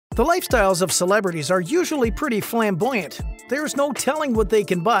The lifestyles of celebrities are usually pretty flamboyant. There's no telling what they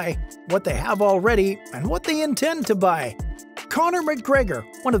can buy, what they have already, and what they intend to buy. Conor McGregor,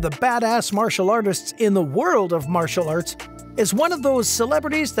 one of the badass martial artists in the world of martial arts, is one of those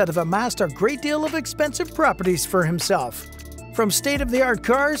celebrities that have amassed a great deal of expensive properties for himself. From state-of-the-art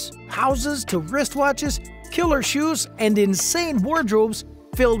cars, houses, to wristwatches, killer shoes, and insane wardrobes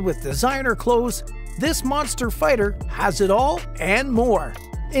filled with designer clothes, this monster fighter has it all and more.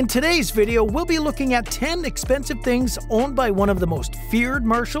 In today's video, we'll be looking at 10 expensive things owned by one of the most feared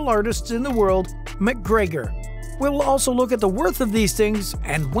martial artists in the world, McGregor. We'll also look at the worth of these things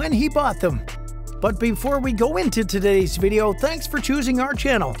and when he bought them. But before we go into today's video, thanks for choosing our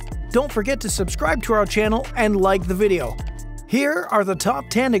channel. Don't forget to subscribe to our channel and like the video. Here are the top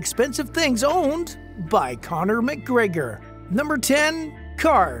 10 expensive things owned by Conor McGregor. Number 10.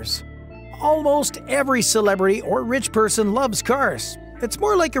 Cars. Almost every celebrity or rich person loves cars. It's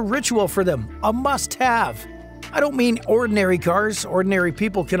more like a ritual for them, a must-have. I don't mean ordinary cars ordinary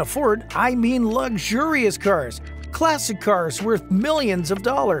people can afford, I mean luxurious cars, classic cars worth millions of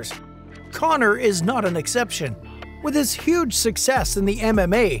dollars. Conor is not an exception. With his huge success in the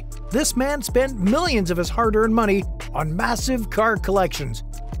MMA, this man spent millions of his hard-earned money on massive car collections.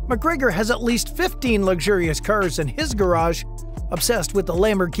 McGregor has at least 15 luxurious cars in his garage. Obsessed with the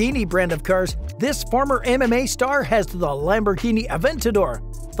Lamborghini brand of cars, this former MMA star has the Lamborghini Aventador,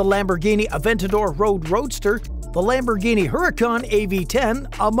 the Lamborghini Aventador Road Roadster, the Lamborghini Huracan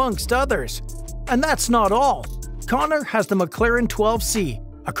AV10, amongst others. And that's not all. Conor has the McLaren 12C,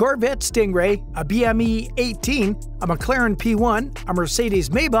 a Corvette Stingray, a BMW 18, a McLaren P1, a Mercedes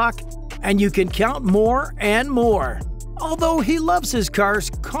Maybach, and you can count more and more. Although he loves his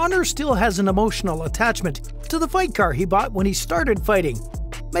cars, Conor still has an emotional attachment to the fight car he bought when he started fighting.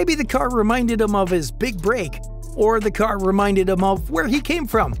 Maybe the car reminded him of his big break, or the car reminded him of where he came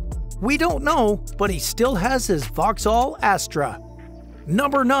from. We don't know, but he still has his Vauxhall Astra.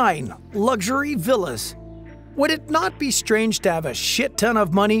 Number 9. Luxury villas. Would it not be strange to have a shit ton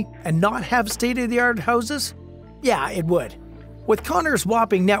of money and not have state-of-the-art houses? Yeah, it would. With Conor's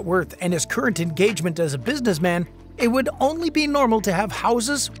whopping net worth and his current engagement as a businessman, it would only be normal to have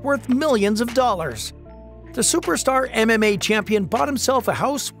houses worth millions of dollars. The superstar MMA champion bought himself a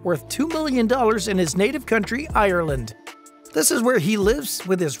house worth $2 million in his native country, Ireland. This is where he lives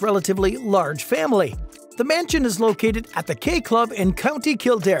with his relatively large family. The mansion is located at the K Club in County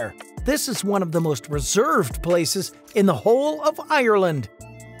Kildare. This is one of the most reserved places in the whole of Ireland.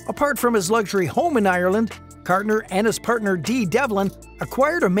 Apart from his luxury home in Ireland, Conor and his partner Dee Devlin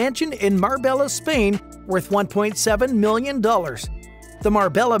acquired a mansion in Marbella, Spain, worth $1.7 million. The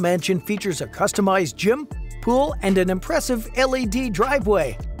Marbella mansion features a customized gym, pool, and an impressive LED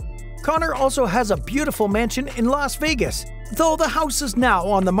driveway. Conor also has a beautiful mansion in Las Vegas, though the house is now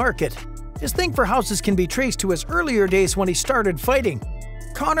on the market. His thing for houses can be traced to his earlier days when he started fighting.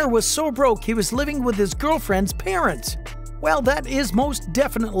 Conor was so broke he was living with his girlfriend's parents. Well, that is most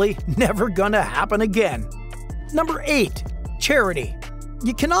definitely never gonna happen again. Number 8. Charity.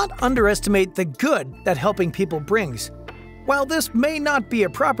 You cannot underestimate the good that helping people brings. While this may not be a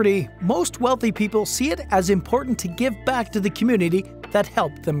property, most wealthy people see it as important to give back to the community that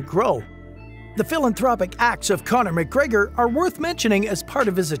helped them grow. The philanthropic acts of Conor McGregor are worth mentioning as part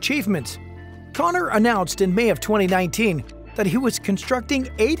of his achievements. Conor announced in May of 2019 that he was constructing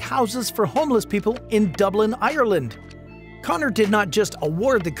 8 houses for homeless people in Dublin, Ireland. Conor did not just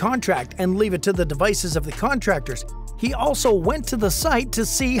award the contract and leave it to the devices of the contractors. He also went to the site to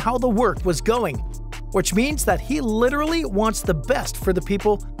see how the work was going, which means that he literally wants the best for the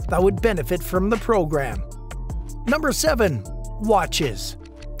people that would benefit from the program. Number 7. Watches.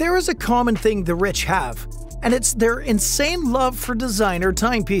 There is a common thing the rich have, and it's their insane love for designer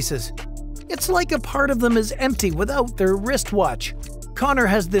timepieces. It's like a part of them is empty without their wristwatch. Conor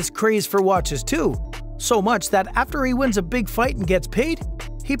has this craze for watches too, so much that after he wins a big fight and gets paid,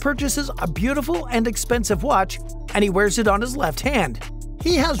 he purchases a beautiful and expensive watch and he wears it on his left hand.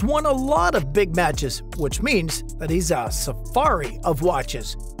 He has won a lot of big matches, which means that he's a safari of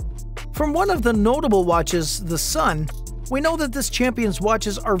watches. From one of the notable watches, the Sun, we know that this champion's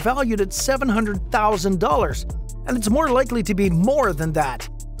watches are valued at $700,000, and it's more likely to be more than that.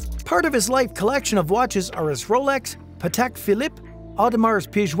 Part of his life collection of watches are his Rolex, Patek Philippe, Audemars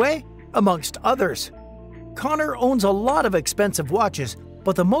Piguet, amongst others. Conor owns a lot of expensive watches,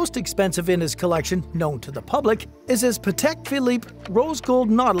 but the most expensive in his collection, known to the public, is his Patek Philippe Rose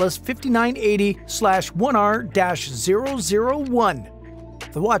Gold Nautilus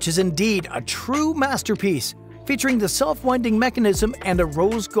 5980/1R-001. The watch is indeed a true masterpiece, featuring the self-winding mechanism and a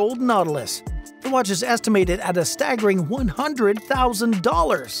rose gold Nautilus. The watch is estimated at a staggering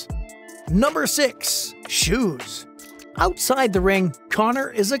 $100,000. Number 6. Shoes. Outside the ring, Conor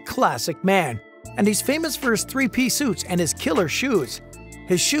is a classic man, and he's famous for his three-piece suits and his killer shoes.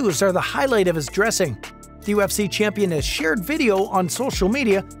 His shoes are the highlight of his dressing. The UFC champion has shared video on social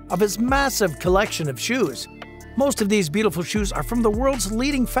media of his massive collection of shoes. Most of these beautiful shoes are from the world's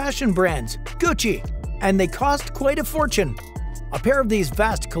leading fashion brands, Gucci, and they cost quite a fortune. A pair of these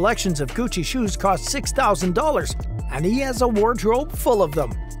vast collections of Gucci shoes cost $6,000, and he has a wardrobe full of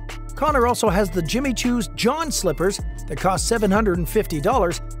them. Conor also has the Jimmy Choo's John slippers that cost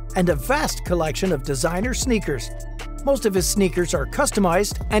 $750 and a vast collection of designer sneakers. Most of his sneakers are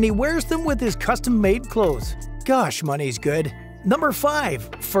customized, and he wears them with his custom-made clothes. Gosh, money's good. Number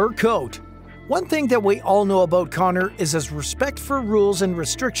 5. Fur coat. One thing that we all know about Conor is his respect for rules and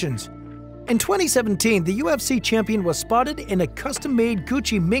restrictions. In 2017, the UFC champion was spotted in a custom-made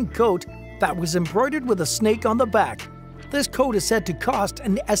Gucci mink coat that was embroidered with a snake on the back. This coat is said to cost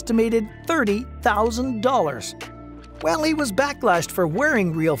an estimated $30,000. Well, he was backlashed for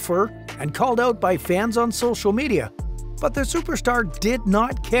wearing real fur and called out by fans on social media. But the superstar did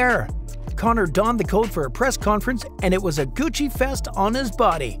not care. Conor donned the coat for a press conference, and it was a Gucci fest on his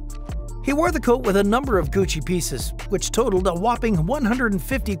body. He wore the coat with a number of Gucci pieces, which totaled a whopping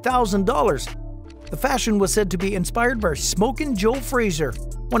 $150,000. The fashion was said to be inspired by Smokin' Joe Frazier,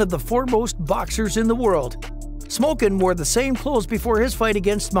 one of the foremost boxers in the world. Smokin' wore the same clothes before his fight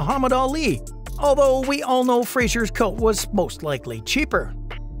against Muhammad Ali, although we all know Frazier's coat was most likely cheaper.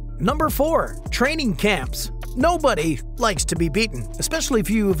 Number 4. Training camps. Nobody likes to be beaten, especially if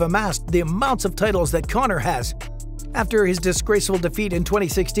you've amassed the amounts of titles that Conor has. After his disgraceful defeat in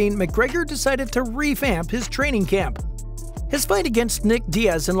 2016, McGregor decided to revamp his training camp. His fight against Nick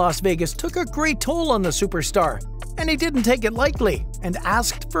Diaz in Las Vegas took a great toll on the superstar, and he didn't take it lightly and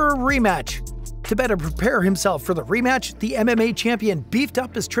asked for a rematch. To better prepare himself for the rematch, the MMA champion beefed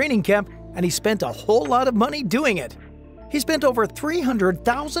up his training camp, and he spent a whole lot of money doing it. He spent over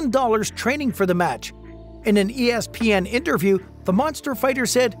 $300,000 training for the match. In an ESPN interview, the monster fighter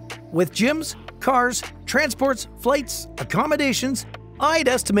said, "With gyms, cars, transports, flights, accommodations, I'd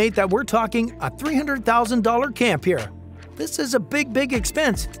estimate that we're talking a $300,000 camp here. This is a big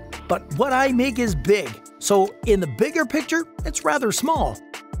expense, but what I make is big, so in the bigger picture, it's rather small."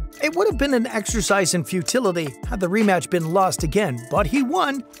 It would have been an exercise in futility had the rematch been lost again, but he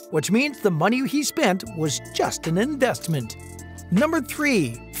won, which means the money he spent was just an investment. Number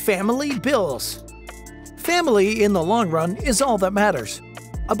 3. Family bills. Family, in the long run, is all that matters.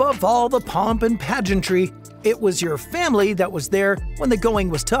 Above all the pomp and pageantry, it was your family that was there when the going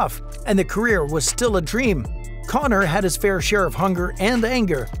was tough and the career was still a dream. Conor had his fair share of hunger and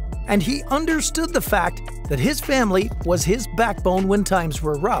anger, and he understood the fact that his family was his backbone when times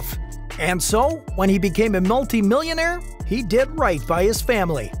were rough. And so, when he became a multi-millionaire, he did right by his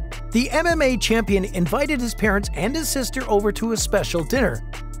family. The MMA champion invited his parents and his sister over to a special dinner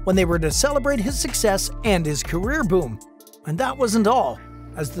when they were to celebrate his success and his career boom. And that wasn't all,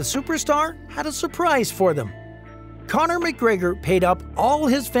 as the superstar had a surprise for them. Conor McGregor paid up all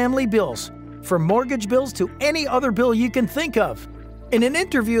his family bills, from mortgage bills to any other bill you can think of. In an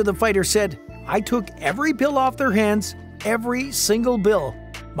interview, the fighter said, "I took every bill off their hands, every single bill.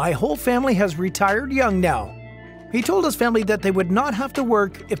 My whole family has retired young now." He told his family that they would not have to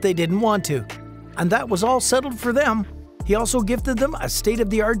work if they didn't want to, and that was all settled for them. He also gifted them a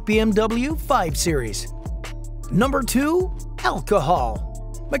state-of-the-art BMW 5 Series. Number 2. Alcohol.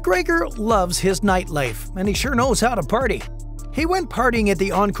 McGregor loves his nightlife, and he sure knows how to party. He went partying at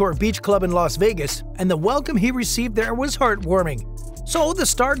the Encore Beach Club in Las Vegas, and the welcome he received there was heartwarming. So the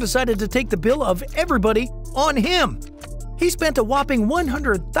star decided to take the bill of everybody on him. He spent a whopping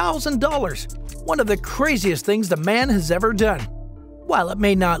 $100,000, one of the craziest things the man has ever done. While it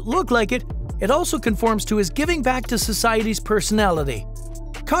may not look like it, it also conforms to his giving back to society's personality.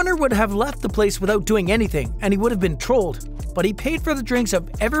 Conor would have left the place without doing anything, and he would have been trolled, but he paid for the drinks of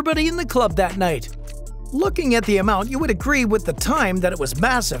everybody in the club that night. Looking at the amount, you would agree with the time that it was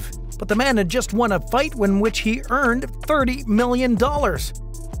massive, but the man had just won a fight in which he earned $30 million.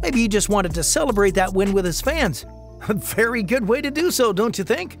 Maybe he just wanted to celebrate that win with his fans. A very good way to do so, don't you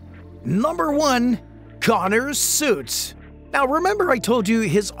think? Number 1. Conor's suits. Now remember I told you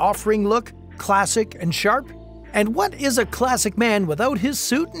his off-ring look, classic and sharp? And what is a classic man without his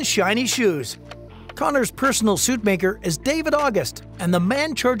suit and shiny shoes? Conor's personal suit maker is David August, and the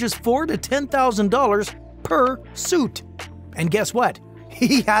man charges $4,000 to $10,000 per suit. And guess what?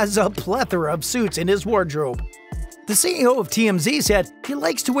 He has a plethora of suits in his wardrobe. The CEO of TMZ said he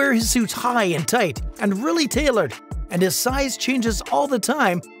likes to wear his suits high and tight and really tailored, and his size changes all the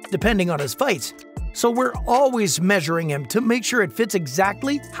time depending on his fights. So we're always measuring him to make sure it fits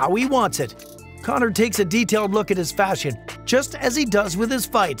exactly how he wants it. Conor takes a detailed look at his fashion, just as he does with his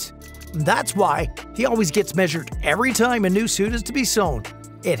fights. That's why he always gets measured every time a new suit is to be sewn.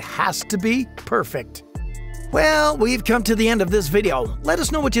 It has to be perfect. Well, we've come to the end of this video. Let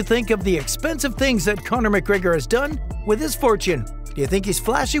us know what you think of the expensive things that Conor McGregor has done with his fortune. Do you think he's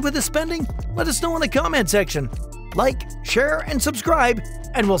flashy with his spending? Let us know in the comment section. Like, share, and subscribe,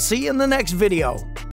 and we'll see you in the next video.